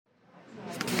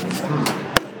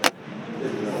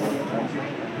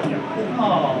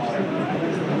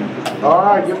All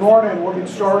right, good morning. We'll get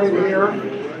started here.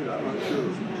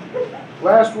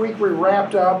 Last week we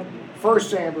wrapped up 1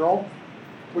 Samuel,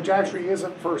 which actually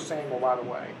isn't 1 Samuel, by the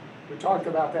way. We talked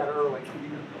about that earlier.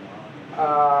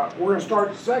 We're going to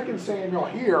start 2 Samuel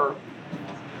here,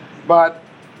 but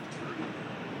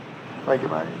thank you,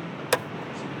 Mike.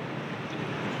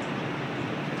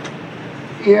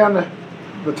 In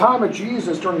the time of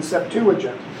Jesus during the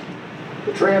Septuagint,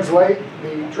 the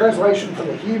translation from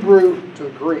the Hebrew to the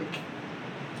Greek,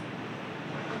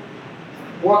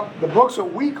 what the books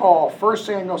that we call 1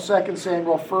 Samuel, 2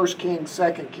 Samuel, 1 King,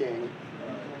 2 King,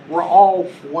 were all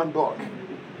one book.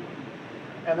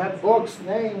 And that book's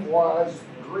name was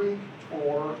Greek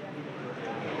for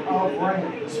of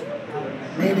reigns,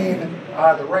 meaning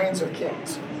the reigns of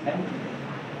kings.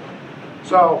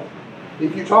 So,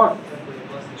 if you talk,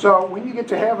 so when you get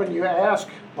to heaven, you ask,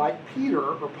 like Peter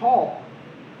or Paul,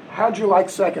 how'd you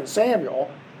like 2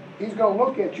 Samuel? He's going to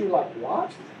look at you like,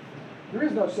 what? There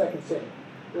is no 2 Samuel.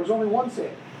 There was only one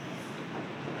Samuel.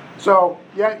 So,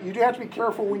 yeah, you do have to be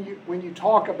careful when you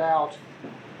talk about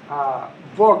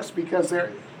books, because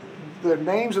the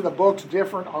names of the books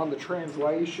different on the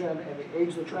translation and the age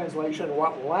of the translation and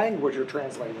what language you're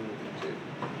translating it into.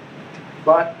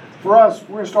 But for us,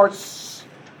 we're going to start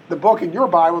the book in your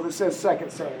Bible that says 2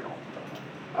 Samuel.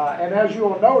 And as you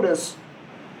will notice,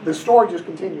 the story just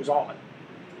continues on.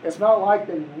 It's not like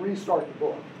they restart the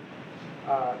book.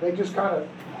 They just kind of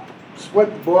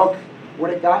split the book when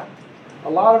it got, a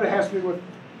lot of it has to do with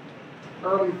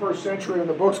early first century, and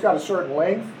the book's got a certain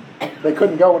length, they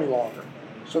couldn't go any longer.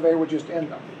 So they would just end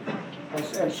them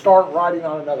and start writing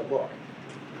on another book.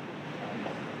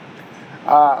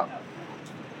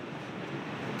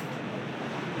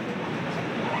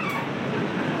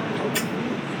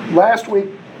 Last week,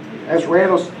 as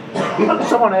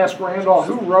someone asked Randall,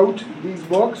 who wrote these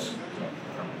books?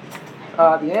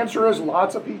 The answer is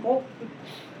lots of people.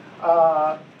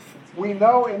 We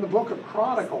know in the book of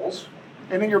Chronicles,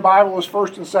 and in your Bible is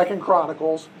 1st and 2nd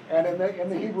Chronicles, and in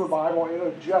the Hebrew Bible it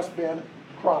would have just been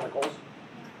Chronicles.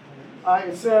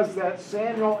 It says that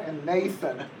Samuel and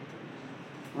Nathan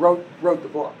wrote the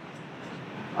book.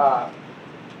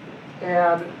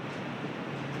 And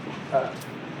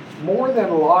more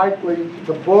than likely,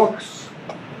 the books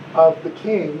of the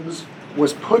kings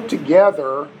was put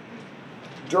together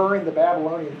during the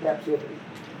Babylonian captivity.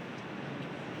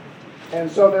 And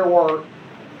so there were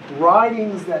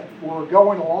writings that were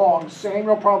going along.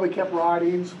 Samuel probably kept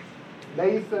writings.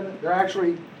 Nathan, there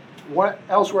actually,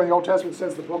 elsewhere in the Old Testament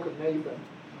says the book of Nathan.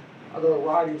 There are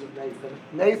writings of Nathan.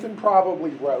 Nathan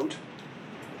probably wrote.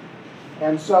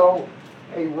 And so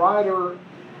a writer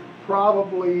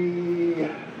probably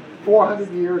 400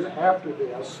 years after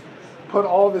this put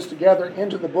all this together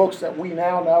into the books that we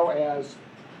now know as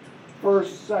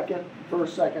 1st,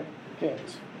 2nd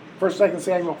Kings. 1st, 2nd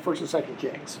Samuel, 1st and 2nd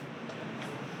Kings.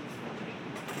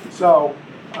 So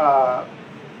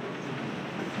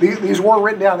these were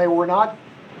written down. They were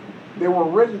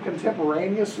written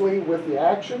contemporaneously with the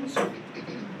actions,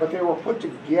 but they were put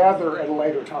together at a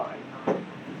later time.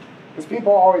 Because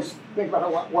people always think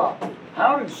about, well,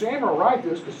 how did Samuel write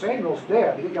this? Because Samuel's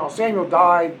dead. Samuel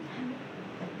died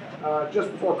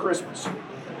just before Christmas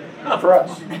for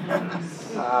us.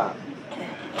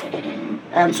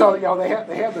 And so, they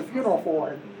had the funeral for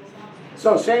him.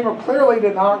 So Samuel clearly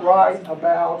did not write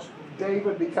about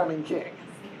David becoming king,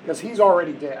 because he's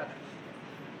already dead.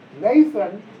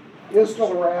 Nathan is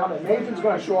still around, and Nathan's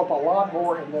going to show up a lot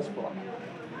more in this book.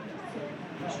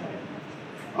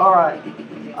 All right.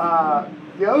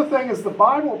 The other thing is the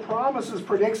Bible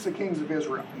predicts the kings of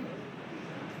Israel.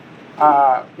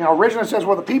 Originally it says,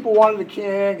 well, the people wanted a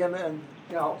king, and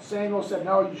Samuel said,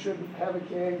 no, you shouldn't have a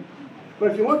king. But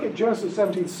if you look at Genesis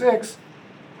 17:6,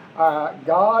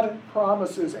 God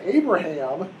promises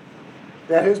Abraham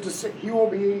that his descendants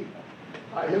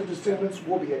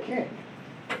will be a king,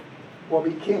 will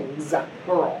be kings,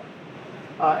 plural.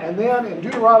 And then in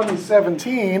Deuteronomy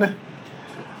 17,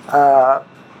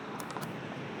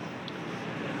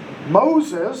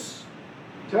 Moses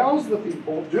tells the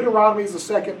people, Deuteronomy is the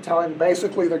second telling,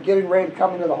 basically they're getting ready to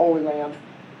come into the Holy Land,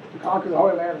 to conquer the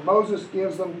Holy Land. Moses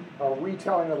gives them a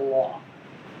retelling of the law.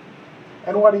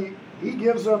 And what he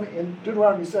gives them in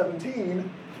Deuteronomy 17,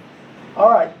 all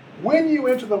right, when you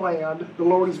enter the land the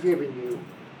Lord is giving you,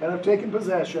 and have taken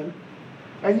possession,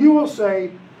 and you will say,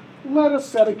 let us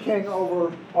set a king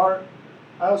over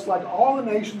us like all the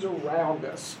nations around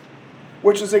us,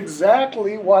 which is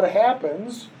exactly what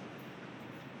happens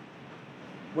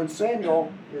when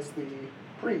Samuel is the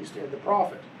priest and the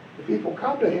prophet. The people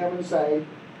come to him and say,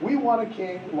 we want a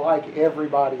king like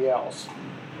everybody else.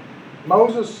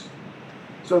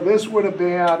 So this would have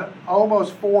been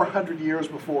almost 400 years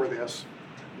before this.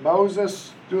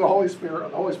 Moses, through the Holy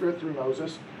Spirit through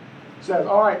Moses, says,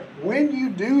 all right, when you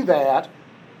do that,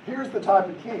 here's the type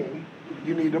of king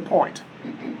you need to appoint.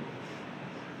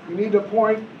 You need to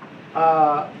appoint,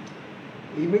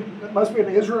 he must be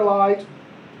an Israelite.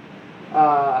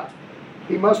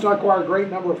 He must not acquire a great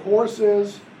number of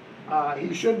horses.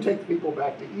 He shouldn't take the people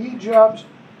back to Egypt.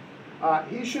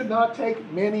 He should not take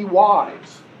many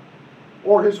wives,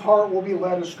 or his heart will be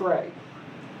led astray.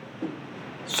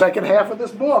 Second half of this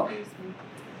book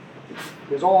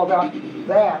is all about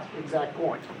that exact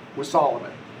point with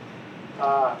Solomon.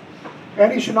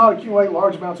 And he should not accumulate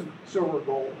large amounts of silver or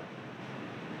gold.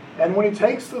 And when he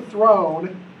takes the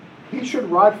throne, he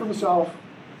should write for himself.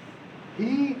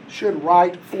 He should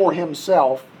write for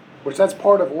himself, which that's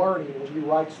part of learning when you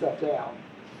write stuff down,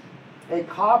 a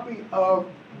copy of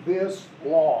this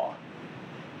law.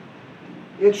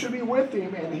 It should be with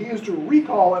him, and he is to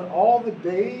recall it all the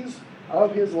days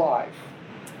of his life.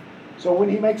 So when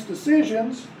he makes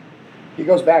decisions, he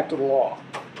goes back to the law.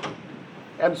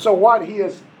 And so what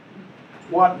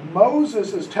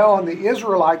Moses is telling the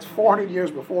Israelites 400 years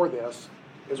before this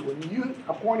is when you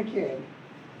appoint a king,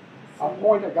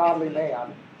 appoint a godly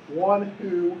man, one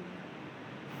who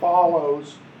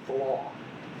follows the law.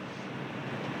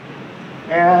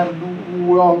 And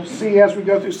we'll see as we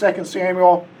go through 2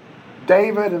 Samuel,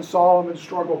 David and Solomon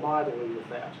struggle mightily with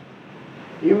that.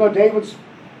 Even though David's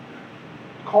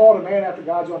called a man after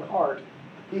God's own heart,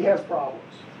 he has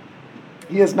problems.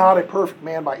 He is not a perfect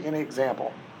man by any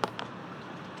example.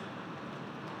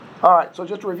 All right, so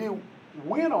just to review,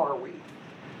 when are we?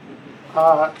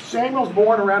 Samuel's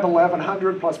born around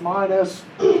 1100 plus minus.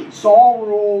 Saul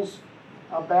rules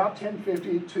about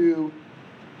 1050 to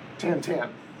 1010.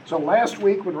 So last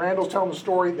week when Randall's telling the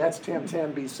story, that's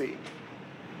 1010 BC.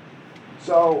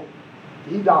 So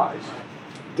he dies.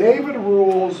 David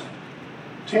rules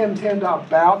 1010 to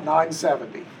about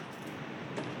 970.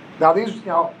 Now these,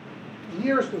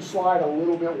 years can slide a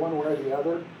little bit one way or the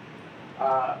other,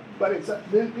 but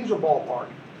these are ballpark.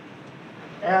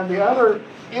 And the other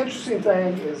interesting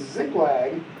thing is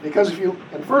Ziklag, because in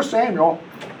 1 Samuel,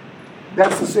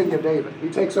 that's the city of David. He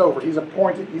takes over. He's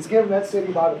appointed. He's given that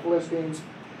city by the Philistines,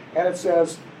 and it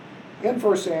says in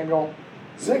 1 Samuel,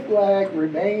 Ziklag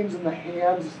remains in the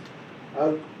hands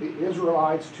of the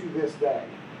Israelites to this day.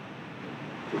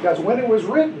 Because when it was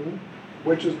written,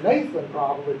 which is Nathan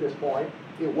probably at this point,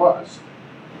 it was.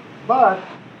 But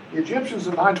the Egyptians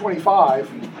in 925,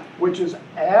 which is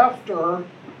after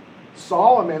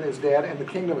Solomon is dead and the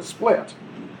kingdom is split.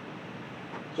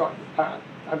 So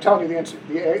I'm telling you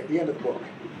the end of the book.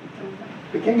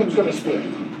 The kingdom's going to split.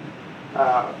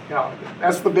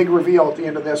 That's the big reveal at the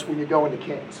end of this when you go into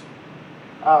Kings.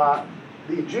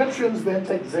 The Egyptians then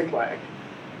take Ziklag.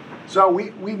 So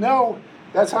we know,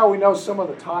 that's how we know some of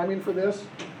the timing for this,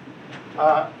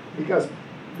 because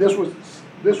this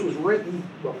was written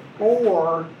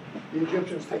before the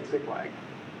Egyptians take Ziklag.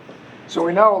 So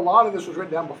we know a lot of this was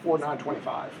written down before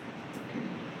 925.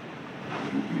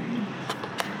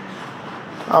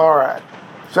 All right.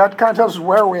 So that kind of tells us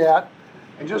where we're at.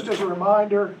 And just as a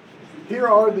reminder, here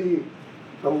are the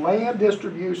land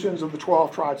distributions of the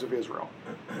 12 tribes of Israel.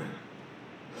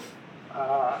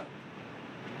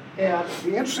 And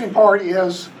the interesting part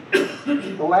is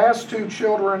the last two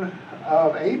children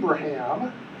of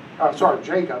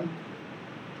Jacob,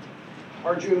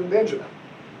 are Judah and Benjamin.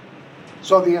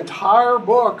 So the entire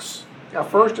books,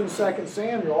 1 and 2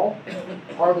 Samuel,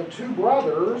 are the two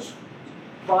brothers,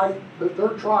 their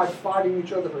tribes fighting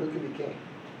each other for who can be king.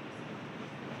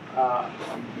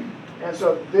 And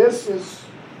so this is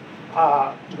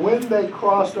when they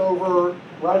crossed over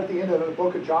right at the end of the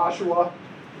book of Joshua,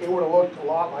 it would have looked a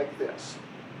lot like this.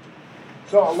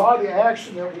 So a lot of the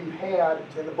action that we've had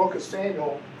in the book of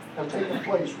Samuel have taken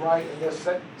place right in this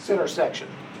center section.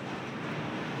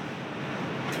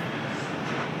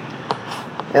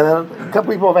 And then a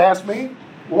couple people have asked me,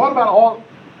 well, what about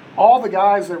all the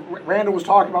guys that Randall was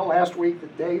talking about last week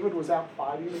that David was out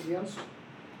fighting against?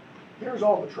 Here's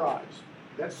all the tribes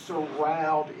that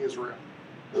surround Israel.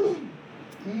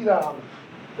 Edom,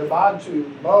 the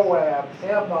Bantu, Moab,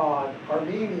 Ammon,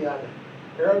 Armenian,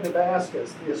 Arab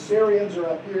Damascus. The Assyrians are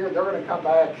up here. They're going to come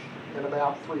back in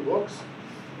about 3 books.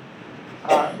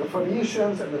 The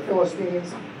Phoenicians and the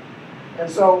Philistines. And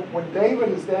so when David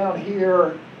is down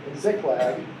here in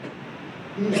Ziklag,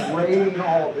 he's raiding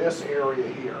all this area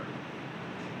here.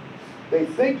 They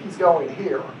think he's going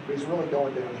here, but he's really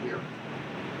going down here.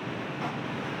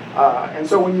 And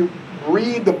so when you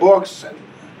read the books, and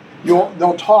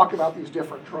they'll talk about these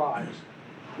different tribes.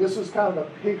 This is kind of a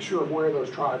picture of where those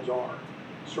tribes are.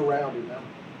 surrounding them.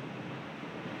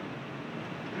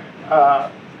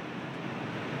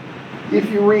 If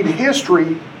you read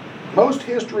history, most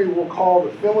history will call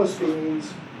the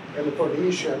Philistines and the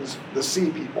Phoenicians the sea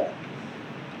people.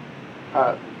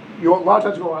 A lot of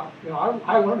times go,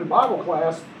 I learned in Bible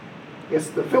class, it's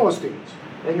the Philistines.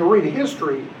 And you'll read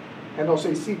history, and they'll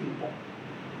say sea people.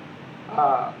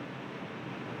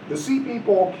 The sea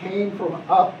people came from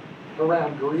up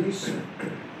around Greece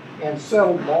and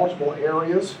settled multiple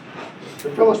areas.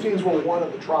 The Philistines were one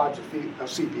of the tribes of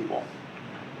sea people.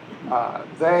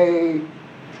 They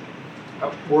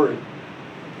were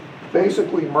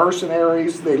basically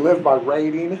mercenaries. They lived by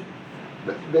raiding.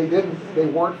 They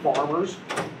weren't farmers.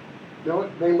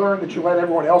 They learned that you let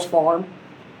everyone else farm,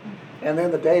 and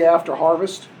then the day after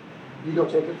harvest, you go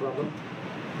take it from them.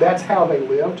 That's how they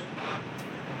lived.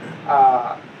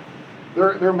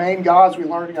 Their main gods, we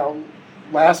learned,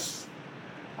 last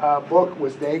book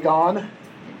was Dagon.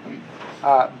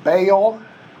 Baal,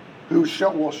 who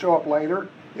will show up later,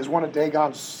 is one of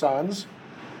Dagon's sons.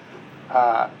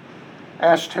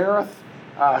 Ashtoreth,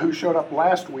 who showed up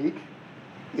last week,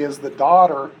 is the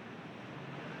daughter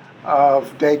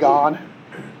of Dagon,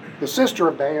 the sister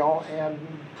of Baal, and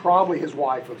probably his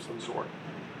wife of some sort.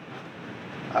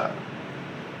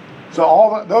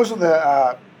 So those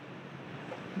are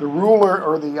the ruler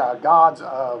or the gods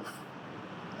of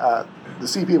the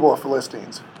sea people of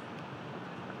Philistines.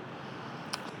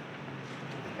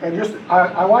 And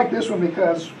I like this one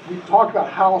because we talk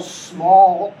about how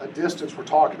small a distance we're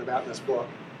talking about in this book.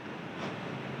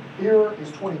 Here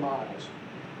is 20 miles.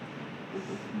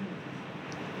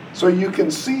 So you can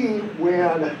see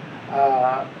when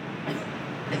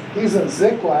he's in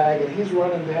Ziklag and he's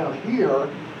running down here,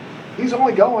 he's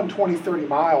only going 20, 30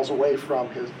 miles away from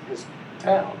his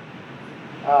town.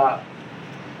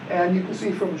 And you can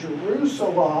see from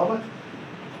Jerusalem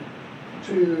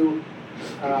to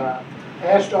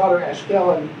Ashdod or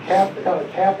Ashkelon, the kind of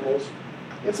capitals,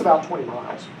 it's about 20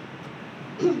 miles.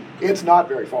 It's not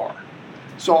very far.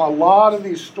 So a lot of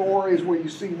these stories where you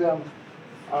see them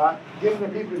getting the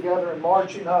people together and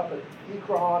marching up at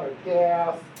Ekron or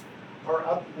Gath, or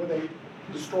up when they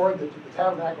destroyed the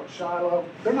tabernacle at Shiloh,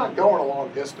 they're not going a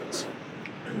long distance.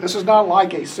 This is not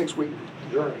like a 6-week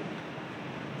journey.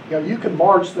 You can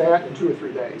march that in 2 or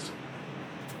 3 days.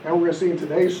 And we're going to see in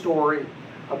today's story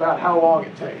about how long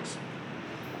it takes.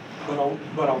 But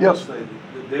I will say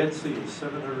the Dead Sea is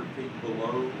 700 feet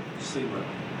below sea level.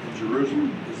 And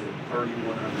Jerusalem is at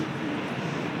 3,100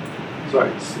 feet.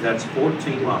 So that's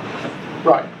 14 miles.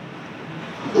 Right.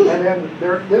 And then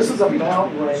this is a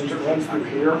mountain range that runs through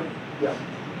here. Yeah.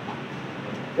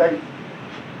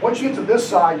 Once you get to this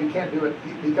side, you can't do it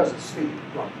because it's steep.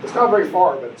 Right. It's not very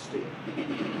far, but it's steep.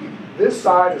 This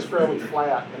side is fairly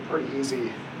flat and pretty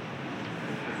easy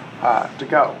to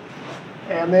go.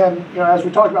 And then, as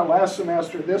we talked about last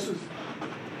semester, this is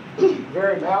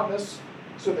very mountainous.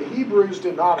 So the Hebrews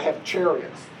did not have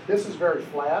chariots. This is very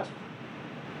flat.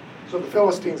 So the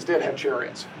Philistines did have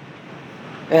chariots.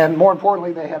 And more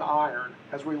importantly, they had iron,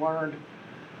 as we learned,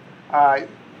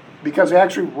 because they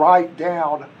actually write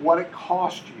down what it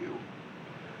cost you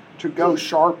to go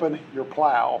sharpen your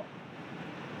plow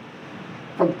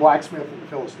from the blacksmith and the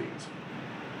Philistines.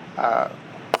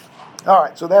 All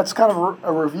right, so that's kind of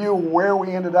a review of where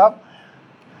we ended up.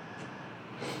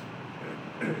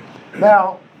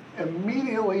 Now,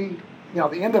 immediately,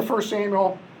 the end of 1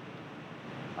 Samuel,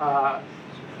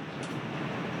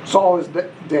 Saul is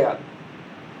dead,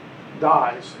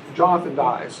 dies. Jonathan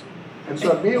dies. And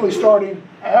so immediately starting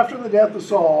after the death of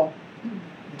Saul,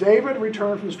 David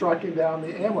returned from striking down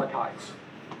the Amalekites.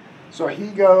 So he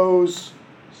goes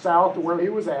south to where he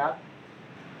was at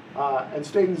and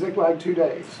stayed in Ziklag 2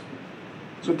 days.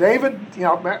 So David,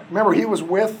 remember he was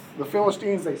with the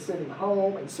Philistines. They sent him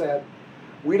home and said,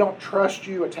 "We don't trust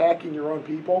you attacking your own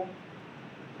people."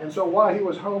 And so while he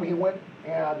was home, he went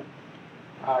and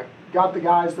got the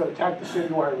guys that attacked the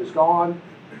city while he was gone.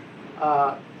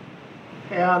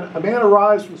 And a man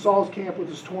arrives from Saul's camp with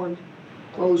his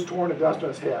clothes torn and dust on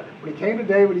his head. When he came to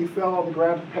David, he fell on the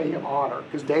ground to pay him honor,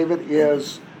 because David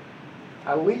is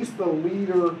at least the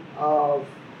leader of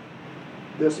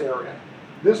this area.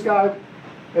 This guy,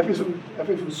 if he's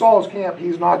from Saul's camp,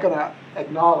 he's not going to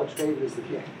acknowledge David as the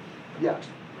king yet.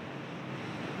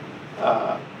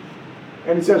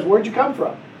 And he says, "Where'd you come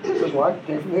from?" He says, "Well, I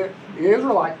came from the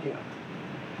Israelite camp."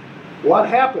 What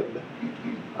happened?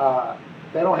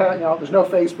 They don't have, there's no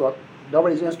Facebook.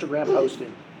 Nobody's Instagram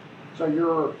posting. So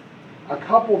you're a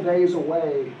couple days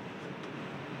away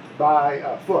by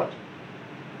foot.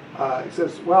 He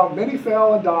says, "Well, many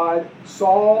fell and died.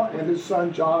 Saul and his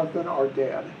son Jonathan are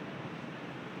dead.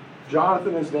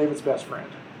 Jonathan is David's best friend.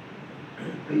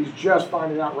 He's just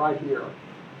finding out right here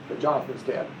that Jonathan's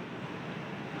dead.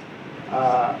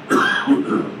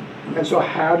 And so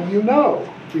how do you know?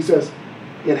 He says,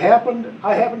 I happened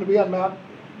to be on Mount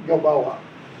Gilboa,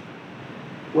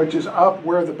 which is up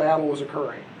where the battle was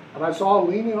occurring. And I saw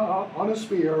leaning on a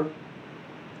spear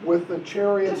with the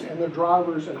chariots and the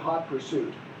drivers in hot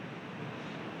pursuit.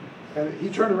 And he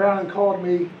turned around and called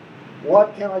me,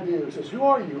 what can I do? He says, who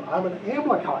are you? I'm an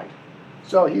Amalekite.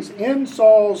 So he's in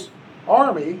Saul's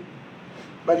army,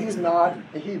 but he's not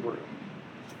a Hebrew.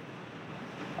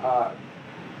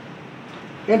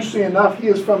 Interesting enough, he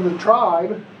is from the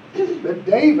tribe that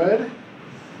David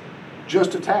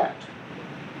just attacked.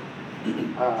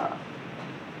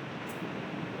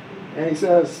 And he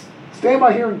says, stand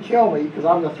by here and kill me, because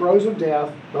I'm in the throes of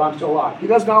death, but I'm still alive. He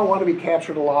does not want to be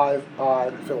captured alive by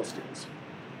the Philistines.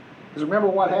 Because remember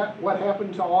what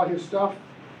happened to all his stuff?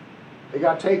 They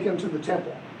got taken to the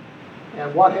temple.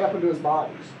 And what happened to his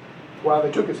bodies? Well, they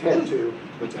took his head to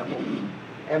the temple.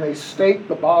 And they staked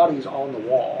the bodies on the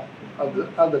wall of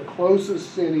the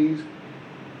closest cities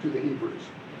to the Hebrews.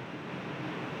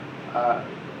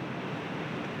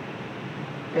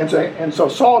 And so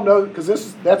Saul knows,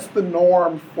 because that's the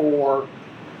norm for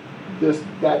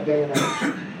that day and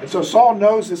age. And so Saul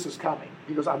knows this is coming.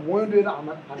 He goes, I'm wounded, I'm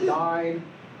dying,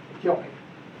 kill me.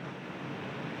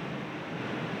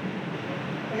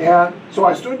 And so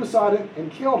I stood beside him and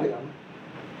killed him,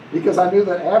 because I knew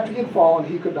that after he had fallen,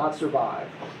 he could not survive.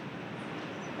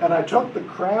 And I took the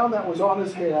crown that was on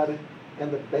his head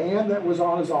and the band that was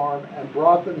on his arm and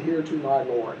brought them here to my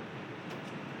Lord.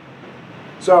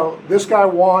 So this guy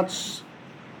wants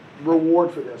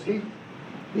reward for this. He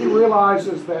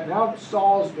realizes that now that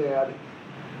Saul's dead,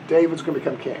 David's going to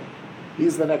become king.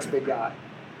 He's the next big guy.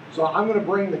 So I'm going to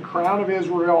bring the crown of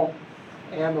Israel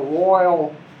and the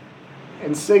royal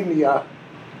insignia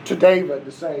to David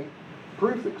to say,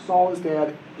 proof that Saul is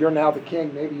dead, you're now the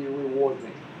king, maybe you reward me.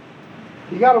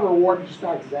 He got a reward, just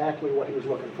not exactly what he was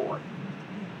looking for.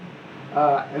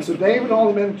 And so David and all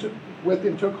the men with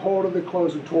him took hold of the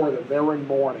clothes and tore them. They were in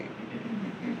mourning.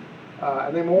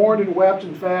 And they mourned and wept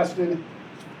and fasted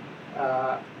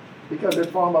because they'd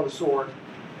fallen by the sword.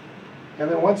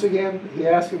 And then once again, he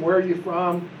asked him, where are you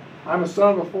from? I'm a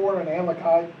son of a foreigner, an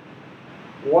Amalekite.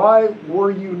 Why were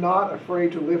you not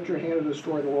afraid to lift your hand and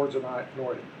destroy the Lord's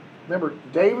anointed? Remember,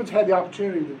 David's had the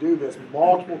opportunity to do this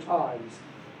multiple times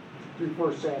through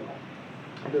 1 Samuel.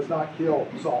 He does not kill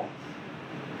Saul.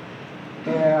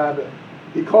 And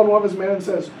he called one of his men and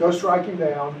says, go strike him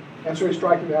down. And so he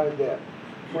struck him down and dead.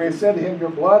 For he said to him, your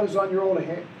blood is on your own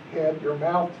head. Your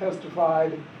mouth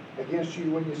testified against you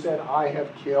when you said, I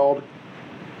have killed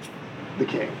the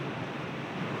king.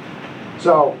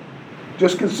 So,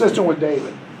 just consistent with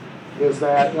David is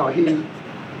that, he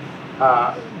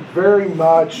very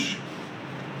much,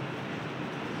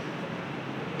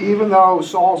 even though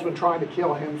Saul's been trying to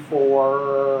kill him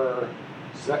for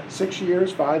 6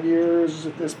 years, 5 years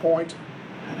at this point,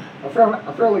 a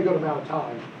fairly good amount of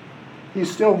time, he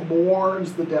still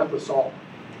mourns the death of Saul.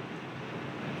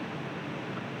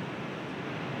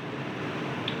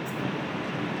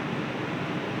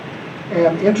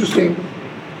 And interesting,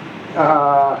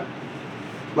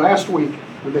 last week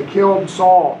when they killed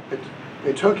Saul,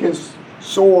 they took his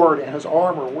sword and his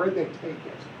armor. Where did they take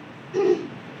it?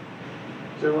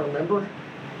 Does everyone remember?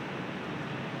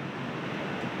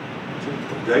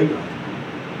 Dagon.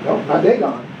 No, not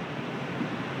Dagon.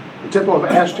 The temple of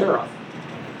Ashtaroth.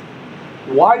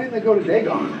 Why didn't they go to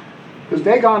Dagon? Because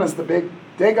Dagon is the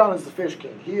fish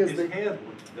king. He is His head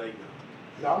went to Dagon.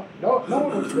 No one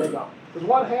went to Dagon. Because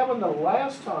what happened the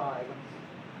last time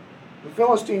the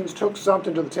Philistines took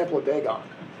something to the temple of Dagon?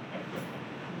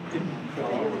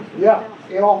 Yeah,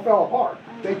 it all fell apart.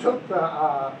 They took the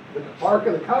Ark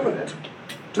of the Covenant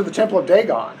to the temple of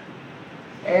Dagon,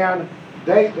 and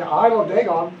the idol of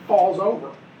Dagon falls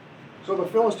over. So the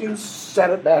Philistines set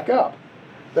it back up.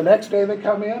 The next day they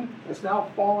come in, it's now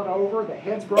fallen over, the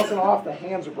head's broken off, the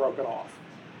hands are broken off.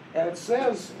 And it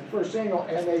says in 1 Samuel,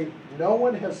 and no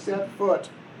one has set foot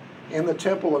in the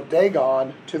temple of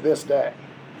Dagon to this day.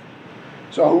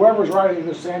 So whoever's writing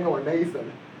this, Samuel or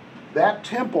Nathan, that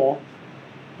temple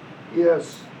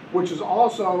which is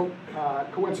also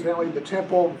coincidentally the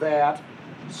temple that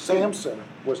Samson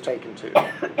was taken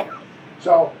to.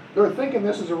 So they're thinking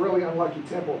this is a really unlucky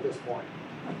temple at this point.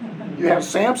 You have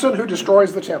Samson who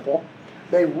destroys the temple.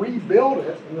 They rebuild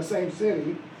it in the same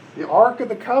city. The Ark of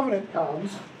the Covenant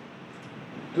comes,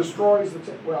 destroys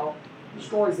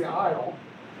the idol,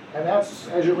 and that's,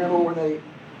 as you remember, when they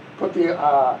put the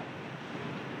Ark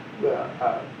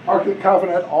of the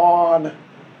Covenant on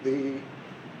the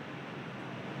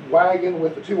wagon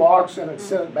with the 2 oxen and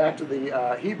sent it back to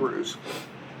the Hebrews.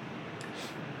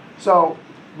 So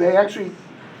they actually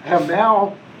have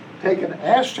now taken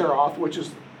Ashtaroth, which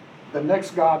is the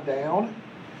next god down.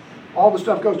 All the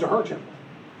stuff goes to her temple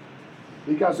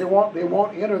because they won't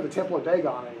enter the temple of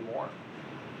Dagon anymore.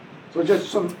 So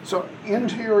just some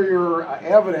interior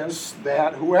evidence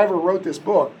that whoever wrote this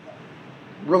book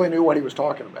really knew what he was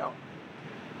talking about.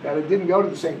 That it didn't go to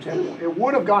the same temple. It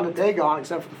would have gone to Dagon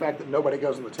except for the fact that nobody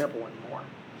goes in the temple anymore.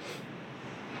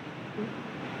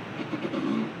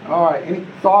 All right, any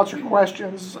thoughts or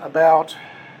questions about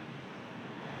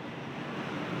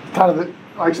kind of the,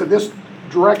 like I said, this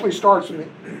directly starts from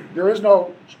there is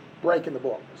no break in the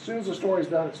book. As soon as the story's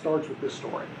done, it starts with this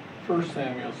story. 1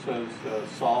 Samuel says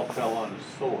Saul fell on his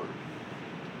sword.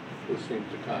 This seems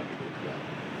to contradict that.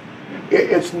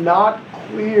 It's not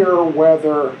clear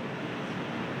whether,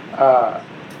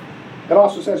 it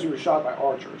also says he was shot by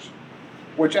archers,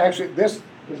 which actually, this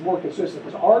is more consistent,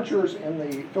 because archers in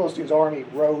the Philistines' army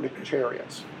rode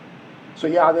chariots. So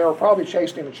yeah, they were probably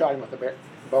chasing him and shot him with a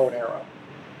bow and arrow.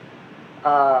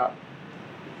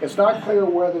 It's not clear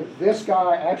whether this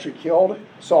guy actually killed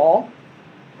Saul,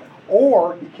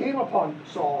 or he came upon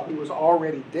Saul, who was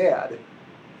already dead,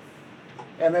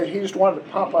 and then he just wanted to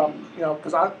pump up,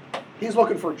 because he's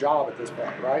looking for a job at this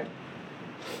point, right?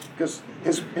 Because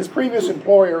his previous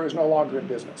employer is no longer in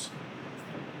business.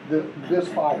 This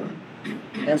fighter.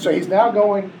 And so he's now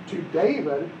going to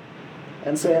David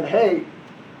and saying, hey,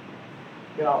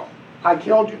 I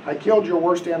killed your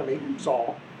worst enemy,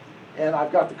 Saul, and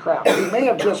I've got the crown. He may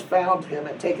have just found him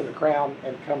and taken the crown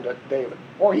and come to David.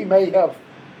 Or he may not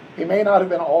have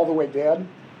been all the way dead,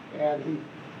 and he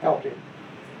helped him.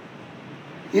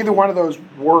 Either one of those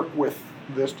work with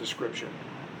this description.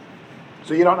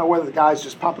 So you don't know whether the guy's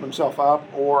just pumping himself up,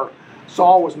 or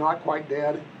Saul was not quite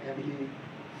dead, and he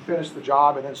finished the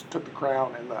job and then took the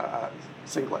crown and the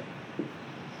singlet.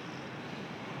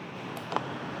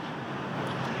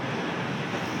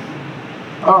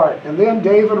 All right, and then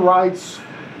David writes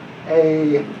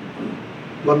a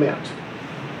lament,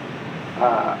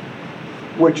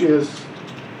 which is,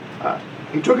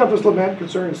 he took up this lament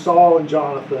concerning Saul and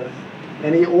Jonathan,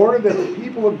 and he ordered that the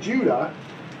people of Judah,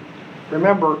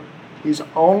 remember, he's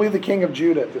only the king of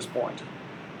Judah at this point,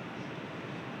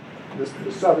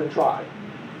 the southern tribe,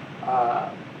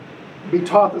 be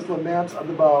taught this lament of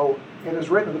the bow. It is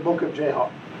written in the book of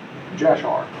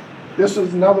Jashar. This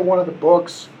is another one of the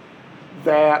books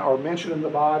that are mentioned in the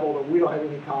Bible that we don't have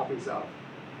any copies of.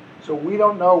 So we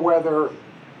don't know whether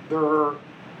they're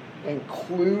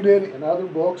included in other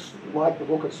books like the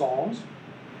book of Psalms,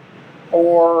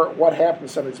 or what happened in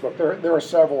some of these books. There are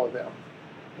several of them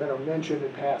that are mentioned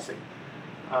in passing.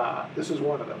 This is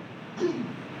one of them.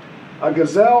 A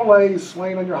gazelle lays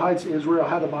slain on your heights, Israel,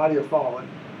 how the mighty have fallen.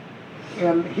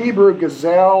 In Hebrew,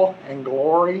 gazelle and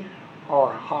glory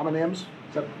are homonyms.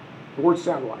 The words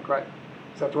sound alike, right?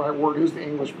 Is that the right word? Who's the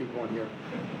English people in here?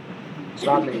 It's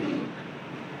not me.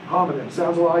 Homonym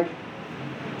sounds alike.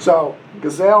 So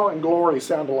gazelle and glory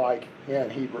sound alike in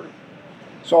Hebrew.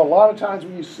 So a lot of times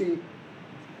when you see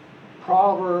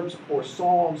Proverbs or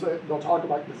Psalms, they'll talk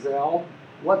about gazelle.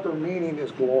 What they're meaning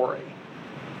is glory.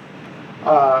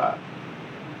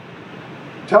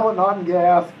 Tell it not in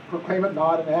Gath, proclaim it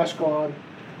not in Ashkelon,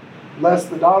 lest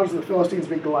the daughters of the Philistines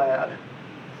be glad.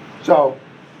 So,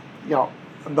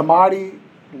 the mighty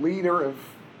leader of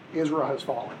Israel has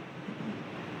fallen.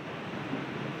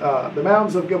 The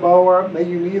mountains of Gilboa, may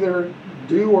you neither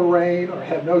dew or rain, or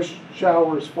have no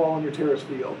showers fall on your terrace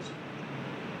fields.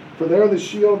 For there the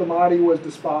shield of the mighty was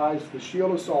despised, the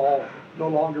shield of Saul no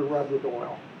longer rubbed with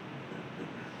oil.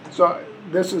 So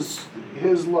this is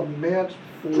his lament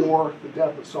for the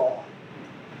death of Saul.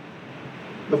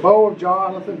 The bow of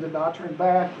Jonathan did not turn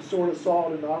back, the sword of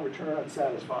Saul did not return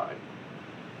unsatisfied.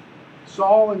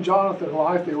 Saul and Jonathan in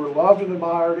life, they were loved and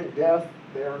admired. In death,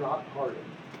 they are not parted.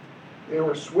 They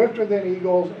were swifter than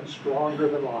eagles and stronger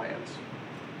than lions.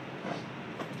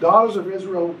 Daughters of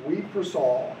Israel, weep for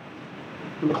Saul,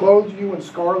 who clothed you in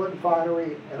scarlet and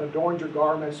finery and adorned your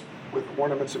garments with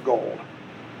ornaments of gold.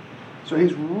 So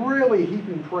he's really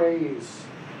heaping praise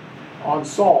on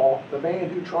Saul, the man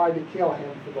who tried to kill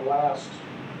him for the last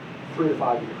 3 to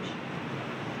 5 years.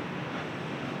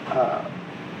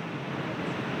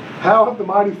 How have the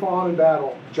mighty fallen in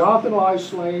battle? Jonathan lies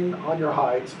slain on your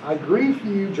heights. I grieve for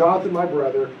you, Jonathan, my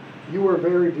brother. You were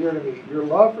very dear to me. Your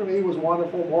love for me was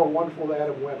wonderful, more wonderful than that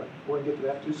of women. We're going to get to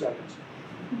that in 2 seconds.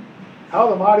 How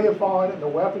the mighty have fallen and the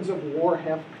weapons of war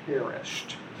have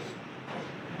perished.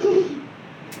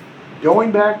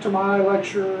 Going back to my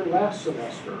lecture last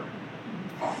semester,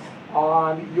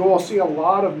 You'll see a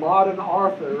lot of modern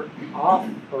authors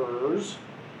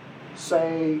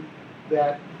say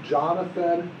that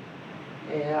Jonathan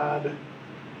and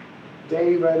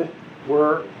David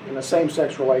were in a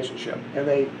same-sex relationship. And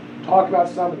they talk about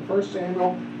some in 1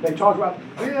 Samuel. They talk about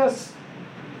this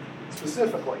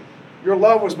specifically. Your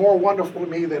love was more wonderful to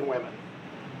me than women.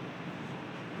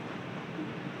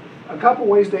 A couple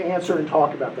ways to answer and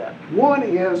talk about that. One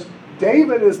is,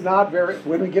 David is not very,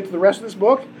 when we get to the rest of this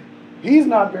book, he's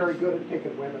not very good at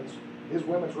picking his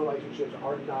women's relationships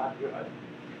are not good.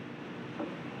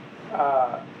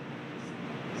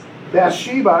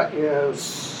 Bathsheba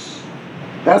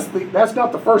that's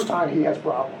not the first time he has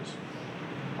problems.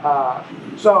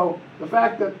 So the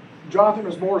fact that Jonathan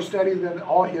is more steady than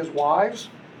all his wives,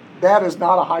 that is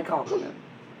not a high compliment.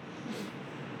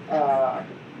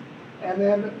 And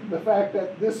then the fact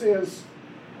that this is,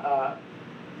 the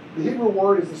Hebrew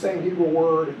word is the same Hebrew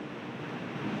word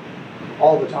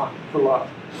all the time for love.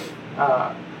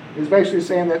 He's basically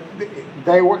saying that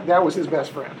that was his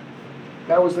best friend.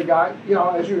 That was the guy,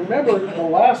 as you remember, the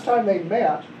last time they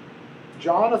met,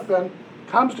 Jonathan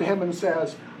comes to him and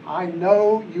says, I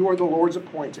know you are the Lord's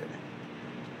appointed.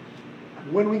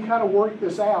 When we kind of work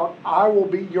this out, I will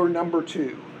be your number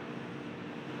 2.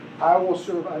 I will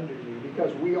serve under you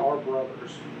because we are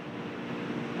brothers.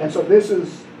 And so this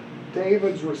is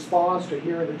David's response to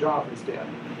hearing that Jonathan's dead.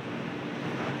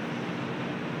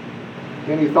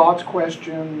 Any thoughts,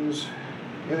 questions,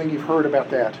 anything you've heard about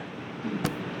that?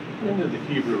 When did the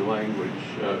Hebrew language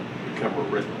become a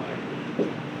written language?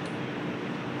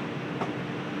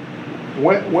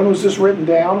 When was this written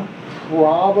down?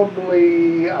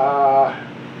 Probably, like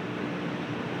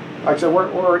I said,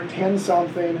 we're at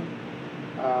 10-something.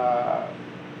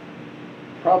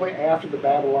 Probably after the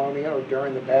Babylonian or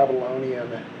during the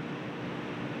Babylonian.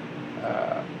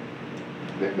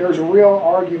 There's a real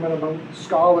argument among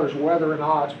scholars whether or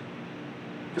not,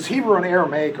 because Hebrew and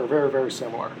Aramaic are very, very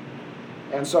similar.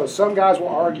 And so some guys will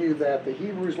argue that the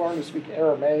Hebrews learned to speak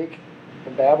Aramaic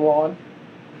in Babylon,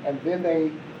 and then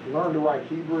they learned to write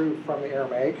Hebrew from the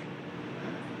Aramaic.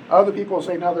 Other people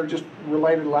say, no, they're just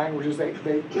related languages. They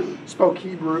spoke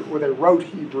Hebrew, or they wrote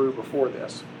Hebrew before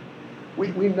this.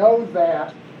 We know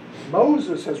that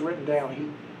Moses has written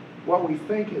down what we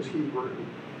think is Hebrew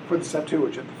for the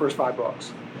Septuagint, the first 5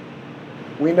 books.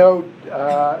 We know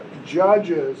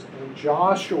Judges and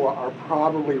Joshua are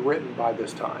probably written by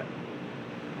this time.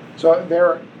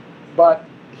 But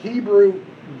Hebrew,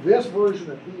 this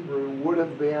version of Hebrew would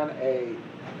have been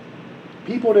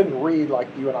people didn't read like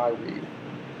you and I read.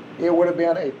 It would have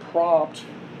been a prompt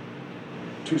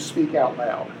to speak out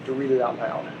loud, to read it out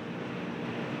loud.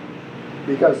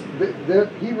 Because the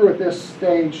Hebrew at this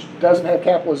stage doesn't have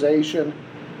capitalization,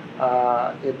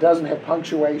 it doesn't have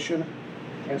punctuation,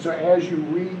 and so as you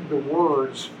read the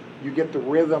words, you get the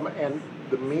rhythm and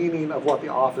the meaning of what the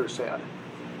author said.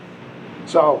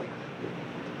 So,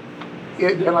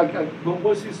 what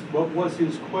was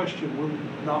his question?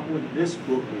 Not when this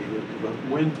book was written, but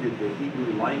when did the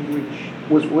Hebrew language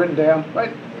was written down?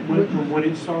 When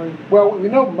it started? Well, we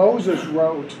know Moses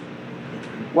wrote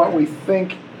what we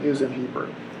think is in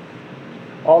Hebrew.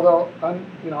 Although,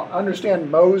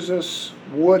 understand Moses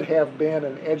would have been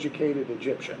an educated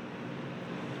Egyptian.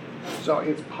 So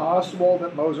it's possible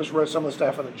that Moses wrote some of the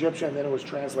stuff in Egyptian and then it was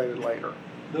translated later.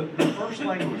 The first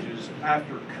languages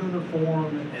after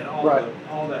cuneiform and all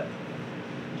that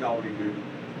gobbledygook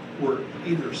were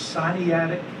either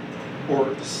Sinaitic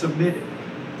or Semitic,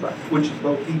 which is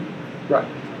both Hebrew. Right.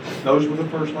 Those were the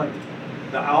first languages.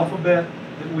 The alphabet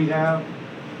that we have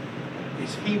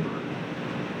is Hebrew.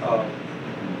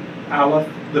 Aleph,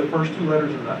 the first 2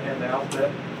 letters in the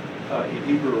alphabet in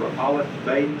Hebrew are Aleph,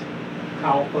 Beit,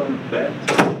 Alpha, Bet.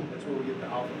 That's where we get the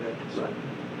alphabet. So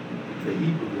the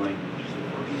Hebrew language is the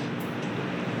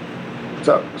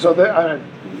first. So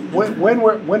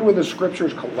when were the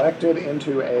scriptures collected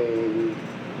into a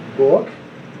book?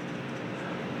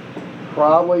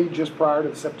 Probably just prior to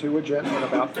the Septuagint in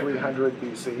about 300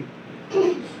 BC.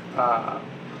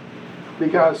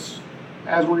 Because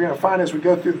as we're going to find as we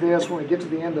go through this, when we get to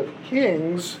the end of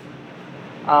Kings,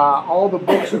 all the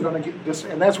books are going to get this,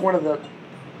 and that's one of the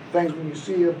things when you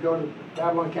see them go to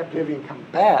Babylon captivity and come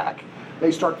back,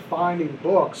 they start finding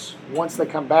books once they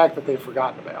come back that they've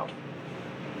forgotten about.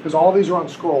 Because all these are on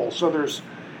scrolls, so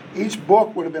each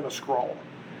book would have been a scroll.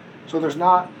 So there's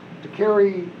not, to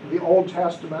carry the Old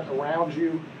Testament around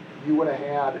you, you would have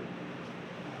had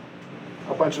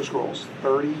a bunch of scrolls,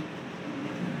 30.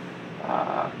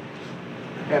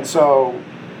 And so,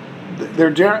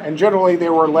 generally they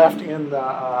were left in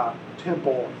the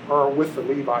temple or with the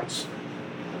Levites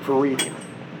for reading.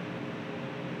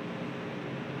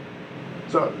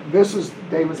 So this is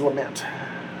David's lament.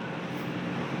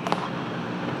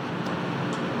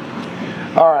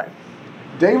 All right.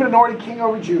 David anointed king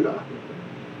over Judah.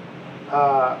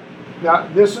 Now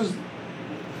this is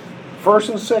 1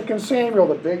 and 2 Samuel.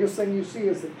 The biggest thing you see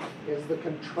is the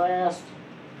contrast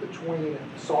between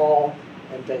Saul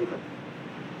and David.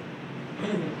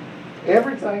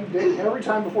 Every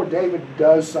time before David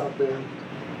does something,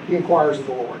 he inquires of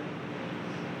the Lord.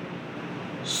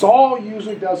 Saul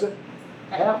usually does it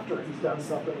after he's done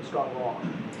something that's gone wrong.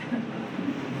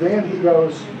 Then he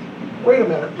goes, wait a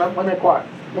minute, let me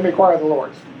inquire of the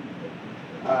Lord.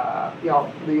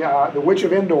 The witch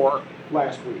of Endor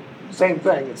last week, same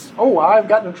thing. It's, I've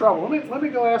gotten in trouble. Let me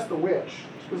go ask the witch,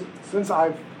 since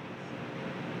I've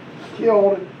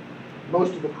killed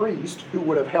most of the priests who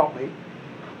would have helped me.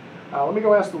 Let me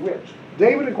go ask the witch.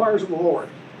 David inquires of the Lord,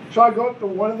 shall I go up to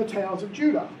one of the towns of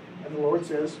Judah? And the Lord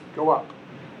says, go up.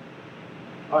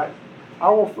 All right. I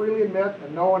will freely admit,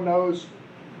 and no one knows,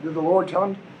 did the Lord tell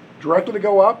him directly to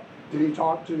go up? Did he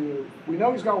talk to, we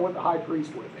know he's gone with the high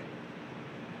priest with him.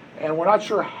 And we're not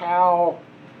sure how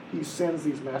he sends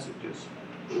these messages.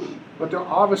 But they're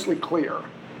obviously clear.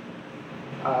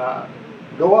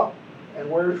 Go up.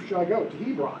 And where should I go? To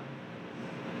Hebron.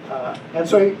 And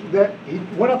so he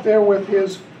went up there with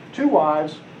his 2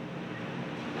 wives.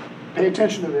 Pay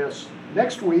attention to this.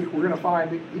 Next week, we're going to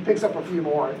find, he picks up a few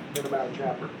more in about a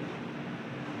chapter.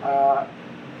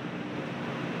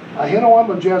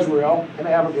 Ahinoam of Jezreel and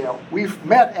Abigail. We've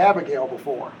met Abigail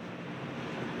before.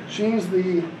 She's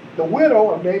the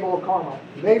widow of Nabal of Carmel.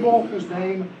 Nabal, whose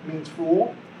name means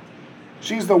fool.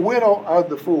 She's the widow of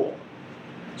the fool.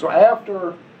 So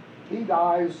after he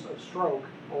dies of stroke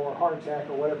or heart attack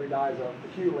or whatever he dies of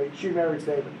acutely, she marries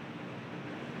David.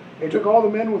 He took all the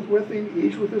men with him,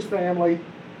 each with his family,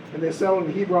 and they settled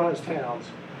in Hebron as towns.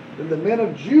 Then the men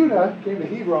of Judah came to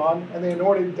Hebron, and they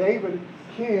anointed David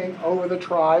king over the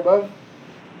tribe of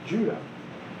Judah.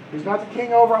 He's not the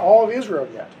king over all of Israel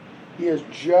yet. He is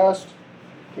just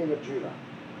king of Judah,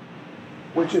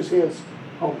 which is his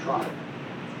home tribe.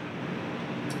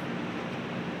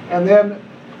 And then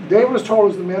David was told it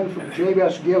was the men from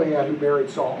Jabesh Gilead who buried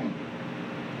Saul.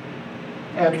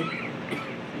 And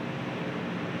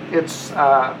it's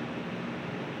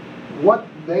what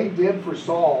they did for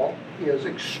Saul is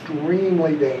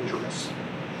extremely dangerous,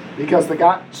 because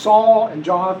Saul and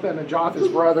Jonathan's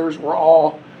brothers were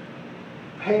all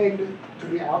pegged to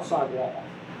the outside wall.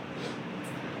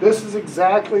 This is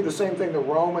exactly the same thing the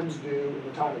Romans do in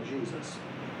the time of Jesus.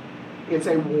 It's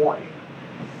a warning,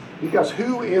 because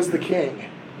who is the king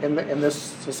in this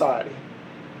society?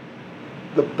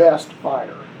 The best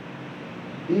fighter.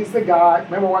 He's the guy.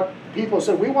 Remember what people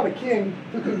said? We want a king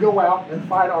who can go out and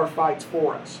fight our fights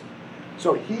for us.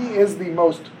 So he is the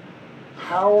most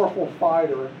powerful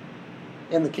fighter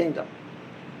in the kingdom.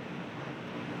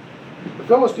 The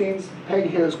Philistines pegged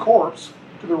his corpse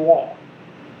to their wall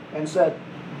and said,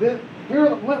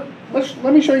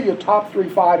 let me show you your top 3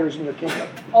 fighters in your kingdom.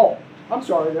 Oh, I'm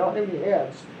sorry, they don't have any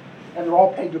heads, and they're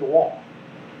all pegged to the wall.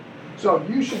 So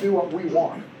you should do what we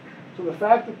want. So the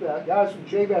fact that the guys from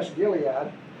Jabesh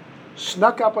Gilead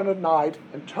snuck up in the night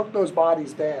and took those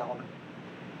bodies down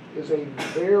is a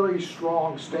very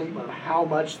strong statement of how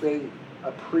much they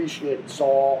appreciated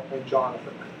Saul and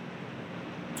Jonathan.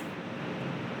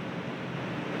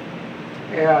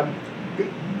 And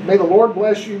may the Lord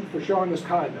bless you for showing this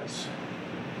kindness.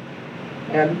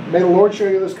 And may the Lord show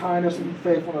you this kindness and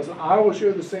faithfulness. And I will show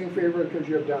you the same favor because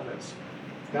you have done this.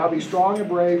 Now be strong and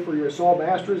brave, for your Saul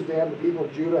master is dead, and the people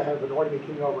of Judah have anointed me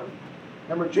king over him.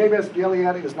 Remember, Jabesh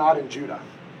Gilead is not in Judah.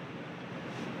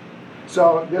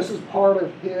 So this is part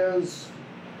of his,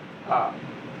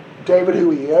 David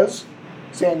who he is,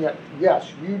 saying that,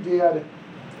 yes, you did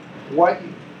what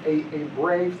a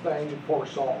brave thing for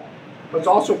Saul. But it's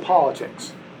also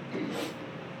politics.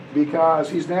 Because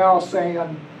he's now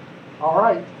saying, all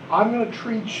right, I'm going to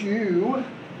treat you,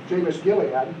 Jabesh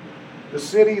Gilead, the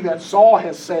city that Saul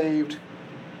has saved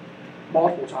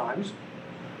multiple times,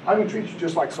 I'm going to treat you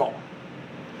just like Saul.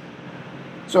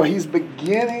 So he's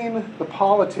beginning the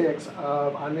politics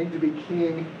of, I need to be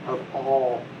king of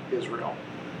all Israel.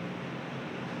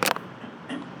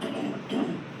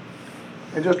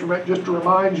 And just to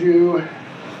remind you,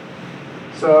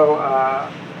 so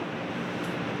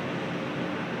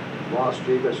lost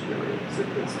Jabesh Gilead.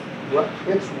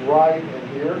 It's right in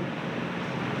here.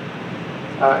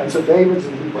 And so David's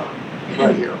in Hebron,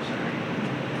 right here.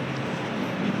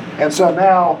 And so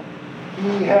now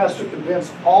he has to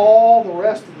convince all the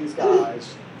rest of these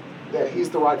guys that he's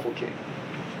the rightful king.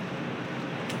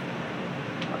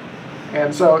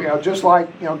 And so, just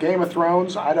like, Game of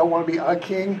Thrones, I don't want to be a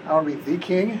king, I want to be the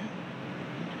king.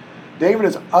 David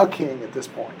is a king at this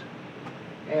point.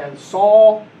 And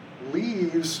Saul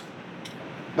leaves,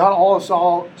 not all of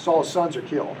Saul's sons are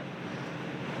killed.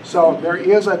 So there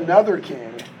is another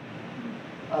king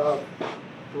of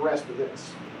the rest of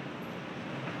this.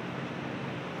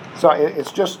 So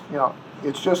it's just,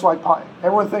 it's just like,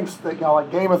 everyone thinks that,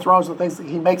 like Game of Thrones and thinks that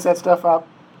he makes that stuff up.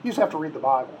 You just have to read the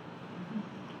Bible.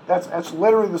 That's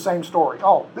literally the same story.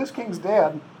 Oh, this king's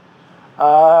dead.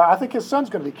 I think his son's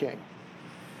going to be king.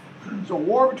 So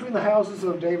war between the houses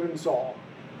of David and Saul.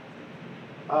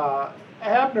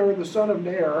 Abner, the son of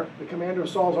Ner, the commander of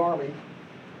Saul's army,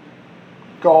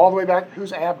 go all the way back.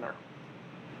 Who's Abner?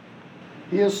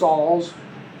 He is Saul's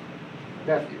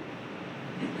nephew.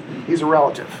 He's a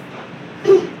relative.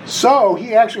 So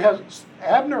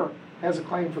Abner has a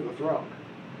claim for the throne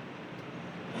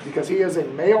because he is a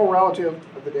male relative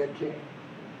of the dead king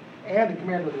and the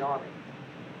commander of the army.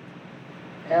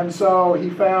 And so he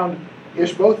found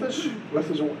Ishbosheth,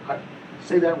 I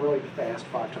say that really fast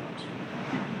 5 times,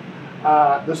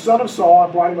 the son of Saul,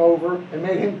 and brought him over and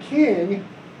made him king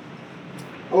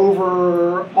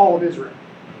over all of Israel.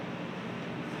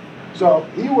 So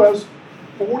he was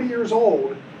 40 years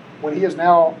old when he is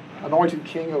now anointed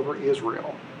king over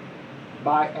Israel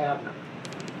by Abner.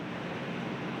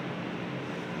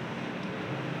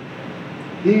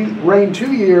 He reigned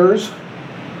 2 years.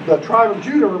 The tribe of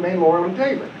Judah remained loyal to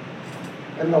David.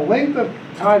 And the length of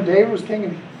time David was king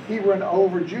in Hebron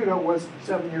over Judah was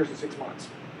 7 years and 6 months.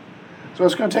 So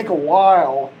it's going to take a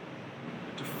while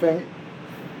to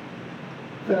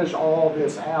finish all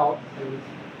this out and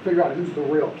figure out who's the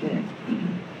real king.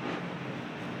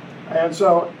 And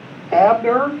so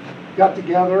Abner got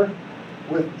together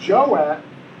with Joab.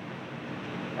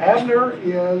 Abner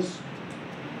is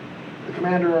the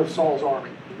commander of Saul's army,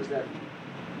 his nephew.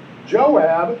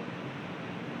 Joab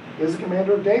is the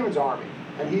commander of David's army,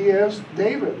 and he is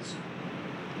David's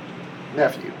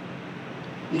nephew.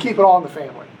 You keep it all in the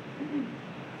family.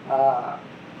 So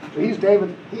he's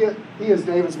David. He is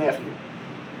David's nephew.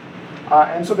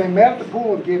 And so they met at the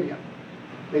pool of Gibeon.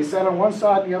 They sat on one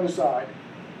side and the other side.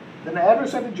 Then Abner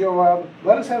said to Joab,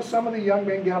 "Let us have some of the young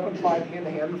men get up and fight hand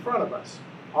to hand in front of us."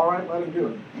 All right, let him do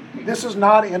it. This is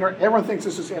not everyone thinks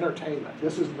this is entertainment.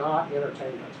 This is not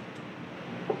entertainment.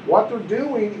 What they're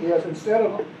doing is, instead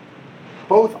of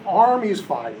both armies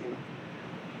fighting,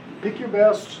 pick your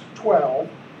best 12.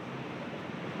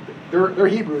 They're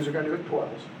Hebrews, they're going to do it in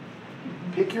 12s.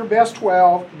 Pick your best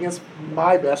 12 against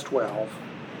my best 12.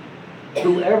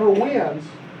 Whoever wins,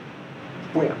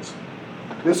 wins.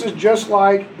 This is just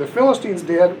like the Philistines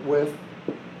did with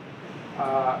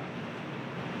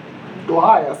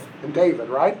Goliath and David,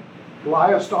 right?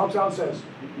 Goliath stomps out and says,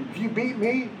 "If you beat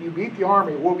me, you beat the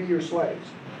army, we'll be your slaves."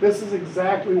 This is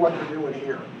exactly what they're doing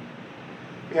here.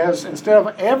 Is instead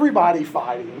of everybody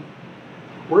fighting,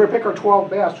 we're going to pick our 12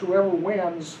 best, whoever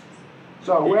wins.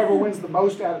 So whoever wins the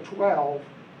most out of 12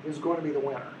 is going to be the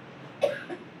winner.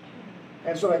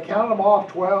 And so they counted them off,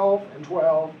 12 and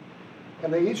 12,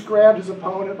 and they each grabbed his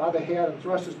opponent by the head and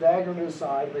thrust his dagger into his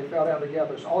side, and they fell down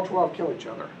together. So all 12 kill each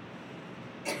other.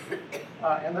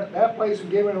 And that place in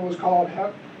Gibeon was called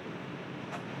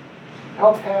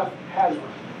Helkath Hazor.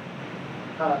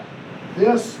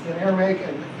 This in Aramaic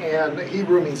and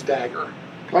Hebrew means dagger.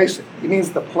 It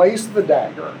means the place of the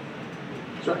dagger.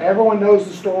 So everyone knows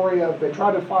the story of they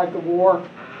try to fight the war,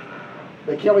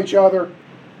 they kill each other,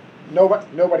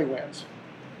 nobody wins.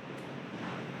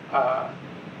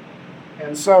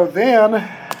 And so then,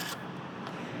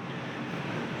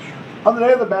 on the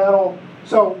day of the battle,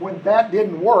 so when that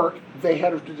didn't work, they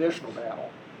had a traditional battle.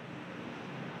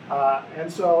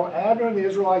 And so Abner and the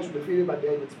Israelites were defeated by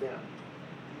David's men.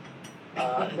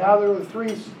 Now there were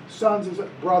 3 sons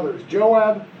and brothers,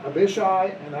 Joab,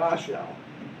 Abishai, and Ashel.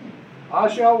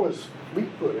 Ashel was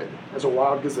fleet-footed as a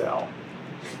wild gazelle.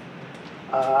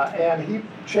 And he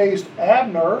chased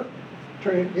Abner,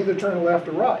 neither turning left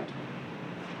or right.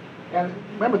 And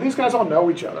remember, these guys all know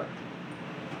each other.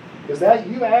 "Is that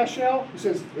you, Ashel?" He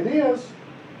says, "It is."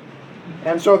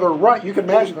 And so they're you can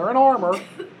imagine they're in armor,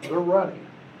 they're running.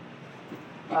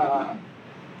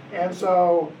 And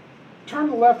so turn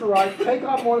to the left or right, take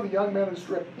on one of the young men and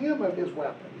strip him of his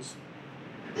weapons.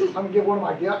 I'm going to give one of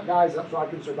my guys up so I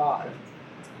can survive.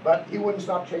 But he wouldn't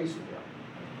stop chasing him.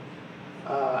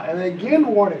 And they again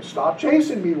warned him, "Stop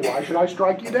chasing me. Why should I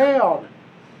strike you down?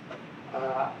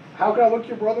 How can I look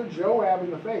your brother Joab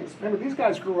in the face?" Remember, these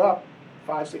guys grew up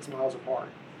 5-6 miles apart.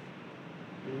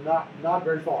 Not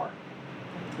very far.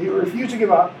 He refused to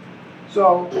give up.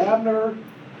 So Abner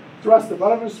thrust the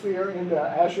butt of his spear into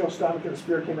Ashiel's stomach, and the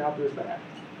spear came out through his back.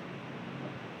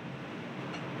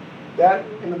 That,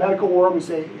 in the medical world, we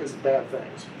say is bad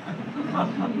things.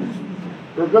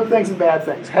 There are good things and bad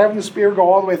things. Having the spear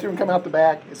go all the way through and come out the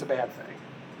back is a bad thing.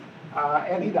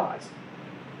 And he dies.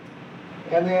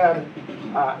 And then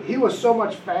he was so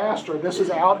much faster, this is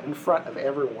out in front of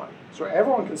everyone. So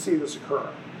everyone can see this occur.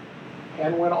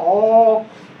 And when all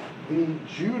the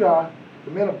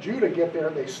men of Judah get there,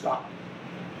 they stop.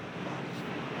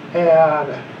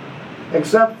 And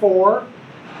except for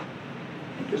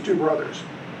his two brothers.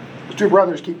 His two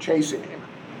brothers keep chasing him.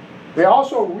 They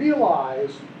also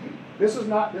realize this is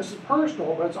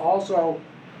personal, but it's also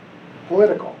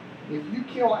political. If you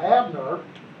kill Abner,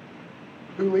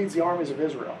 who leads the armies of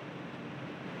Israel?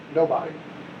 Nobody.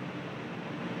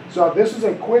 So this is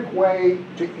a quick way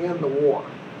to end the war.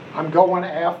 I'm going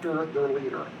after their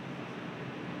leader.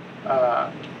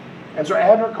 And so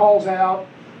Abner calls out,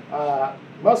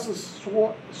 must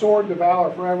the sword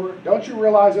devour forever? Don't you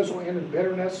realize this will end in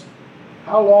bitterness?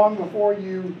 How long before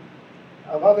you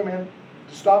of other men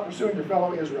to stop pursuing your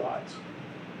fellow Israelites?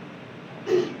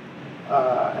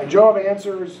 And Joab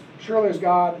answers, surely as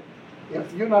God,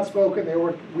 if you had not spoken,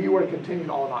 we would have continued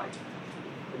all night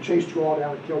and chased you all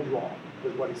down and killed you all,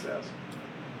 is what he says.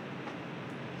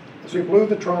 So he blew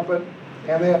the trumpet,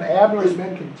 and then Abner and his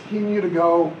men continue to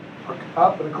go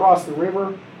up and across the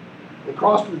river. They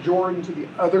crossed the Jordan to the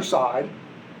other side.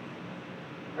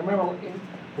 And remember,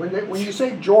 when you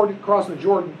say Jordan, crossing the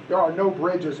Jordan, there are no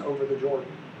bridges over the Jordan.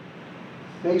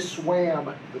 They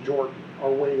swam the Jordan,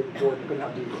 or waded the Jordan, depending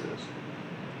how deep it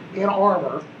is, in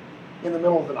armor in the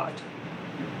middle of the night.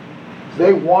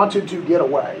 They wanted to get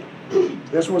away.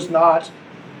 This was not,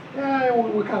 we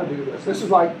kind of do this. This is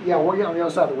like, we're getting on the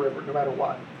other side of the river, no matter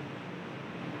what.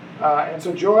 And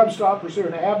so Joab stopped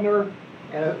pursuing Abner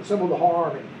and assembled the whole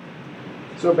army.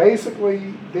 So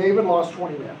basically, David lost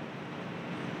 20 men.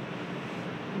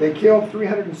 They killed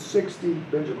 360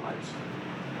 Benjamites.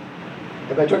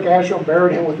 And they took Asher and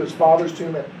buried him with his father's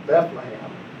tomb at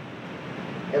Bethlehem.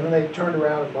 And then they turned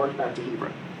around and marched back to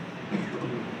Hebron.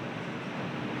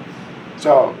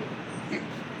 So,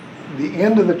 the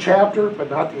end of the chapter, but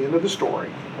not the end of the story.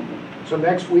 So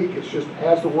next week, it's just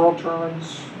As the World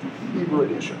Turns, Hebrew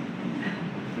edition.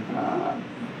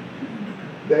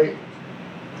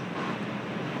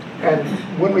 And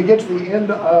when we get to the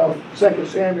end of 2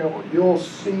 Samuel, you'll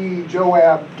see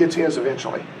Joab gets his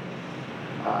eventually.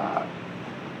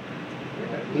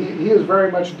 He is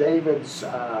very much David's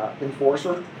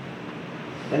enforcer.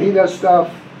 And he does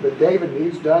stuff that David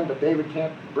needs done, but David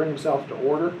can't bring himself to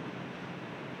order.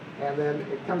 And then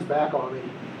it comes back on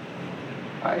him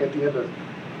at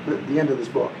the end of this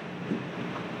book.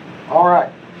 All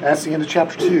right, that's the end of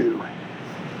chapter 2.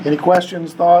 Any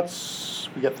questions, thoughts?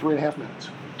 We got 3.5 minutes.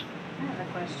 I have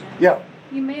a question. Yeah.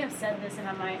 You may have said this and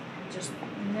I might have just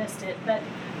missed it, but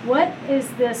what is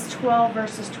this 12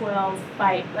 versus 12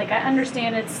 fight? Like, I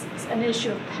understand it's an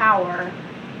issue of power,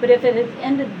 but if it had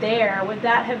ended there, would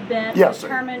that have been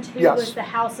determined who was the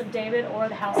house of David or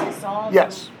the house of Saul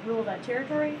to rule that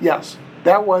territory? Yes.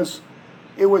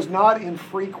 It was not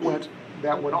infrequent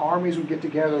that when armies would get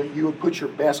together, you would put your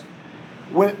best.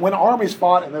 When armies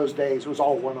fought in those days, it was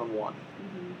all one-on-one,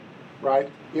 right?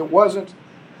 It wasn't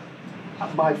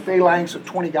my phalanx of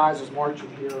 20 guys is marching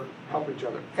here, help each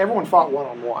other. Everyone fought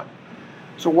one-on-one.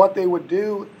 So what they would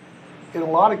do, in a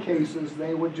lot of cases,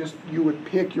 you would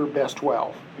pick your best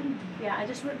 12. Yeah, I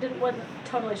just wasn't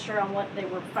totally sure on what they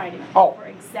were fighting for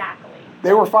exactly.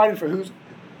 They were fighting for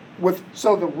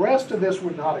so the rest of this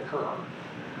would not occur.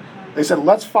 They said,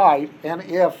 let's fight, and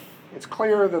if it's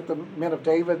clear that the men of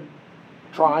David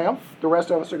triumph, the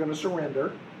rest of us are going to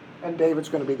surrender, and David's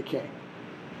going to be the king.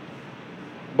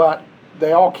 But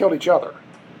they all killed each other.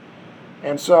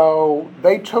 And so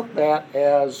they took that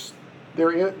as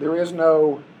there is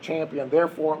no champion,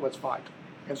 therefore let's fight.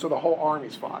 And so the whole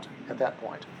armies fought at that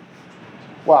point.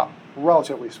 Well,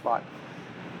 relatively fought.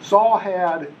 Saul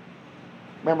had,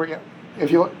 remember,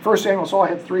 if you look, 1 Samuel, Saul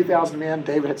had 3,000 men,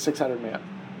 David had 600 men.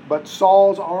 But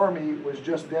Saul's army was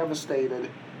just devastated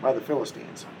by the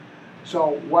Philistines.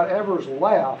 So whatever's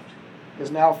left is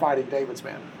now fighting David's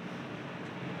men.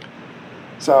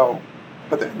 So,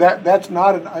 but that's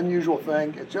not an unusual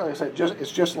thing.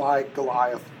 It's just like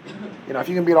Goliath. If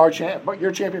you can beat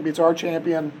your champion beats our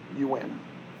champion, you win.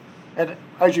 And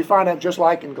as you find out, just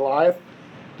like in Goliath,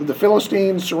 did the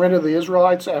Philistines surrender to the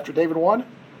Israelites after David won?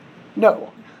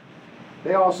 No.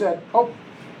 They all said,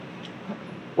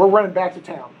 we're running back to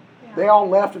town. Yeah. They all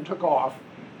left and took off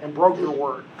and broke their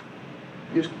word.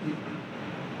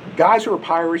 Guys who are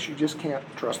pirates, you just can't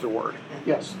trust their word.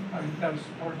 Yes? That was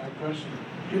part of my question.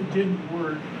 it didn't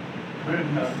work when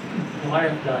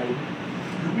Goliath died.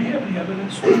 Do we have any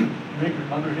evidence, make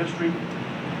another history,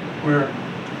 where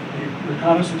the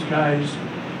reconnaissance guys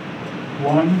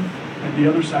won and the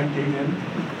other side gave in?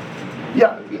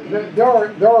 Yeah, there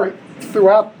are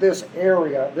throughout this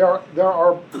area, there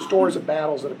are stories of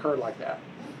battles that occurred like that.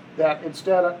 That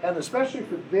instead of, and especially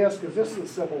for this, because this is a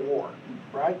civil war,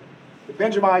 right? The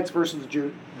Benjamites versus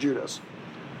the Judas.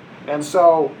 And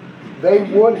so they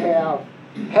would have,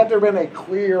 had there been a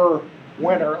clear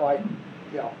winner, like,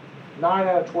 9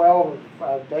 out of 12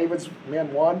 of David's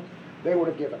men won, they would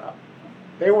have given up.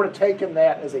 They would have taken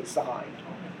that as a sign.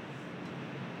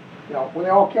 When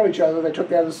they all killed each other, they took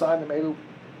that as a sign that maybe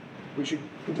we should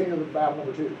continue the battle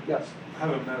number 2. Yes? I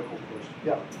have a medical question.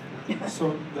 Yeah.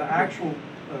 So the actual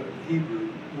Hebrew,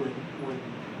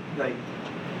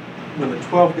 when the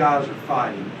 12 guys are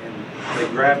fighting and they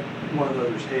grab one of the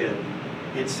other's head,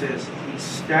 it says he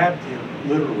stabbed him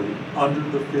literally under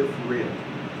the 5th rib.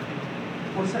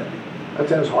 What does that mean?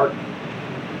 That's in his heart.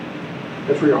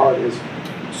 That's where your heart is.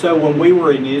 So when we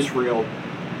were in Israel,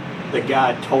 the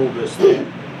guide told us that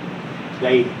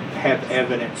they have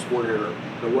evidence where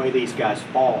the way these guys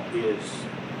fought is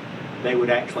they would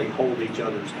actually hold each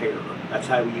other's hair. That's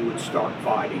how you would start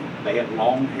fighting. They had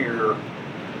long hair,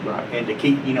 Right. and to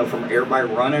keep, from everybody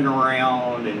running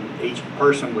around, and each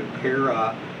person would pair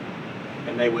up,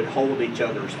 and they would hold each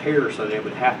other's hair, so they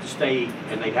would have to stay,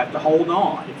 and they'd have to hold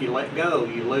on. If you let go,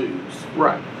 you lose.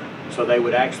 Right. So they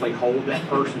would actually hold that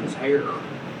person's hair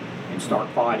and start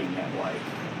fighting that way,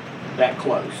 that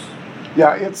close.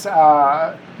 Yeah, it's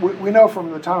we know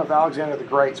from the time of Alexander the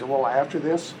Great, so a little after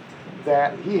this,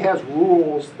 that he has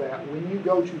rules that when you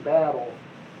go to battle,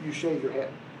 you shave your head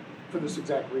for this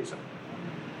exact reason.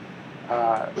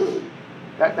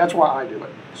 That's why I do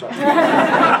it. So,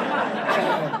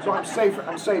 so I'm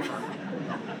safer.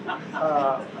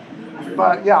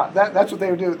 But yeah, that's what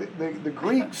they would do. The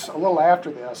Greeks, a little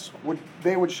after this,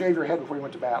 would shave your head before you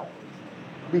went to battle,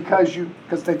 because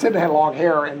they tend to have long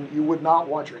hair, and you would not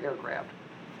want your hair grabbed.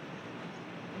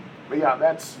 But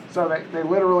yeah, so they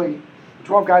literally,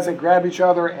 12 guys, they grabbed each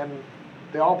other, and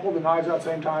they all pulled the knives out at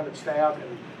the same time and stabbed,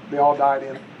 and they all died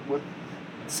at the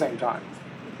same time.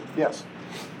 Yes.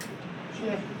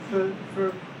 Jeff, for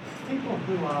people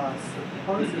who are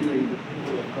supposedly the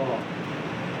people of God,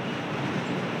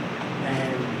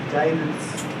 and David's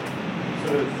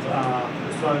sort of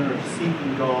persona of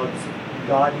seeking God's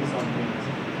guidance on things,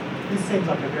 this seems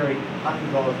like a very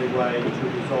ungodly way to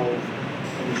resolve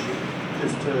an issue,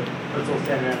 just to let's all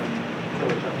stand around and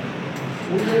kill each other.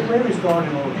 Where is God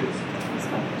in all of this?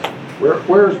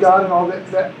 Where is God in all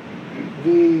that?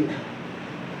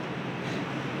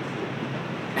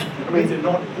 These are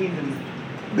not heathen.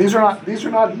 These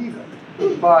are not heathen,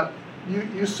 but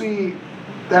you see,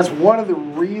 that's one of the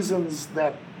reasons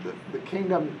that the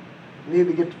kingdom needed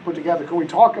to get put together. Can we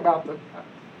talk about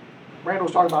Randall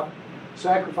was talking about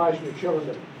sacrificing your children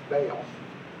to Baal.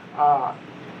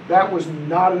 That was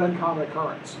not an uncommon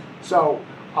occurrence. So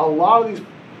a lot of these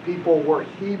people were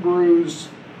Hebrews.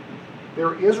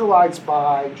 They're Israelites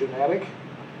by genetic,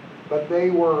 but they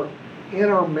were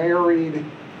intermarried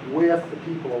with the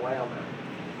people around them.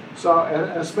 So,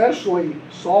 and especially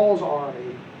Saul's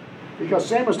army, because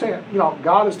Sam was saying,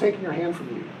 God is taking your hand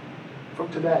from you from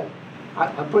today.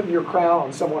 I'm putting your crown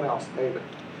on someone else, David,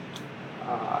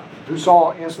 who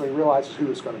Saul instantly realizes who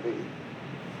it's going to be.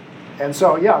 And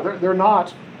so, yeah, they're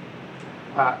not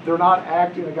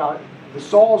acting. The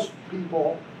Saul's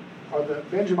people, or the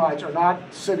Benjamites, are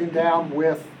not sitting down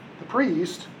with the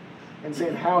priest and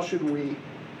saying, how should we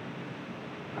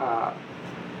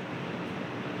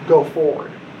go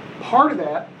forward? Part of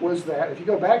that was that, if you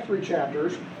go back 3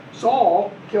 chapters,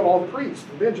 Saul killed all the priests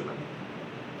in Benjamin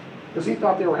because he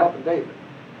thought they were helping David.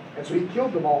 And so he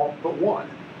killed them all but one.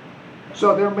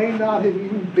 So there may not have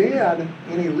even been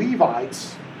any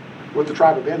Levites with the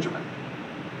tribe of Benjamin.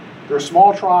 They're a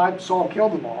small tribe. Saul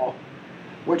killed them all,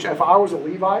 which if I was a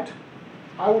Levite,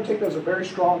 I would take that as a very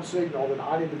strong signal that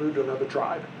I need to move to another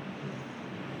tribe.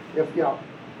 If, I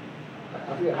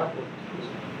forget how,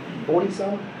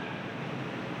 40-some?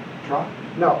 Tribe?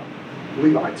 No,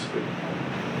 Levites.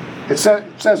 It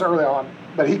says early on,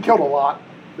 but he killed a lot.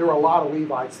 There were a lot of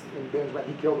Levites in Benjamin.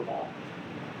 He killed them all.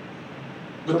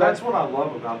 But that's what I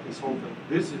love about this whole thing.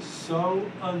 This is so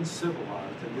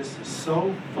uncivilized, and this is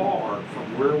so far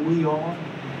from where we are.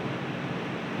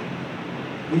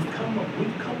 We've come a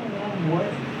long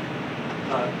way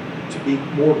to be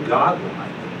more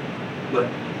godlike, but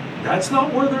that's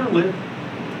not where they're living.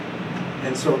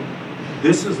 And so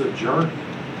this is a journey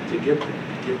to get there.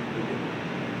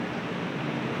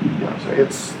 Yeah, so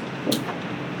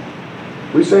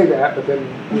We say that, but then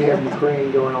we have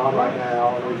Ukraine going on right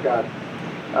now, and we've got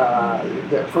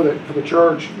for the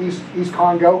church, East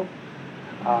Congo,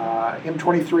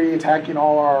 M23 attacking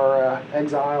all our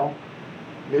exile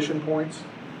mission points.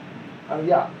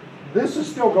 Yeah, this is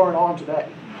still going on today,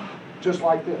 just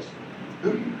like this.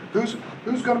 Who's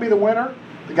going to be the winner?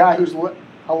 The guy who's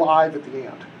alive at the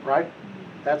end, right?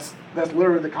 That's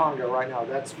literally the Congo right now.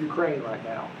 That's Ukraine right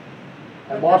now.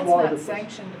 But that's not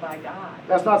sanctioned by God.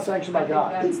 That's not sanctioned by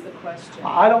God. That's the question.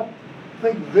 I don't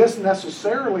think this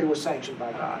necessarily was sanctioned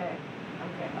by God.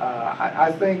 Okay.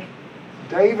 I think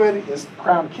David is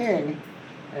crowned king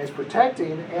and he's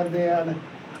protecting, and then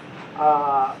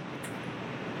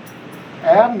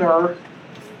Abner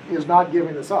is not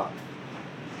giving this up.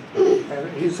 And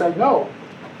he's saying, no,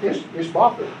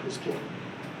 Ishbosheth is king.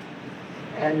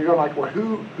 And you're going like, well,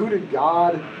 who did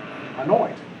God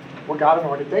anoint? Well, God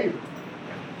anointed David.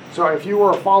 So if you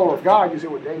were a follower of God, you say,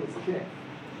 well, David's the king.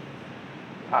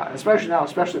 Especially now,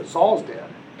 especially that Saul's dead.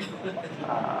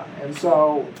 And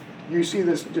so you see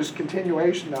this just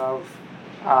continuation of,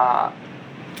 I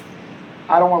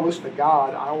don't want to listen to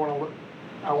God. I want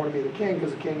to be the king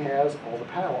because the king has all the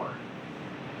power.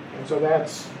 And so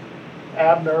that's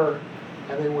Abner,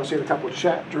 and then we'll see in a couple of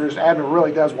chapters, Abner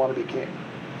really does want to be king.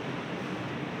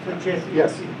 So Jesse,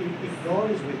 Yes. if God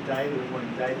is with David and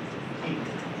wanting David to be king,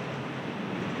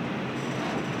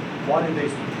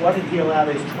 why did he allow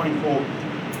these 24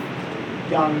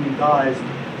 young guys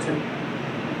to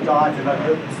die for no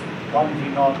purpose? Why did he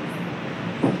not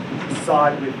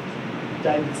side with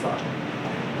David's side?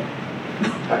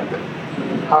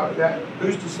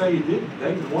 Who's to say he didn't?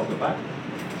 David won the battle.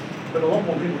 But a lot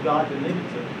more people died than needed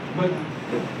to. But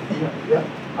Yeah.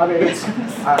 I mean, it's,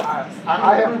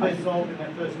 I have, They resolved in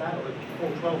that first battle that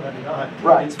all 12 had to die.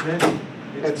 right. it's messy.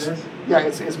 It's messy. Yeah,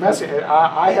 it's messy.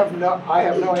 I have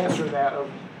no answer to that of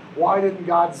why didn't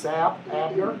God zap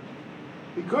Abner?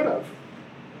 He could have.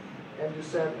 And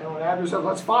just said, and when Abner said,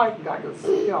 let's fight, and God goes,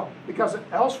 because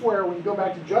elsewhere when you go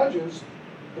back to Judges,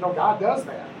 God does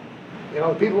that.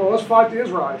 The people are, let's fight the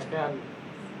Israelites, and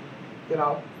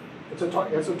it's a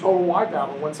total wipeout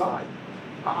on one side.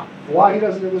 Why he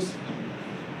doesn't do this,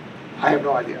 I have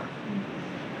no idea.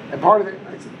 And part of it,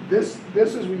 this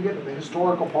is when you get to the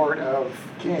historical part of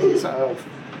kings, of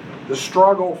the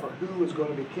struggle for who is going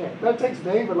to be king. That takes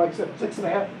David, like I said,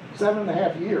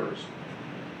 7.5 years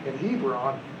in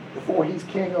Hebron before he's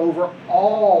king over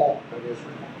all of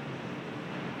Israel.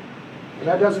 And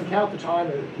that doesn't count the time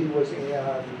that he was in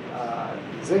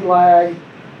Ziklag,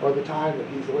 or the time that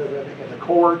he's living in the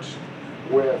court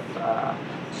with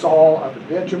Saul of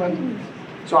Benjamin.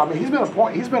 So I mean, he's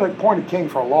been appointed king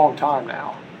for a long time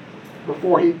now,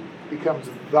 before he becomes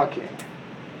the king.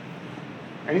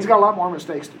 And he's got a lot more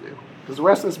mistakes to do, because the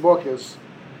rest of this book is,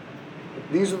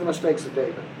 these are the mistakes of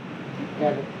David,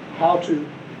 and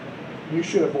you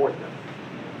should avoid them.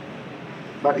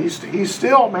 But he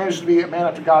still manages to be a man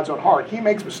after God's own heart. He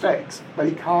makes mistakes, but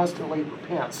he constantly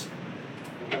repents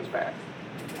and comes back.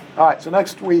 All right, so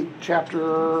next week,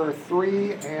 chapter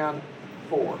 3 and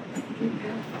 4.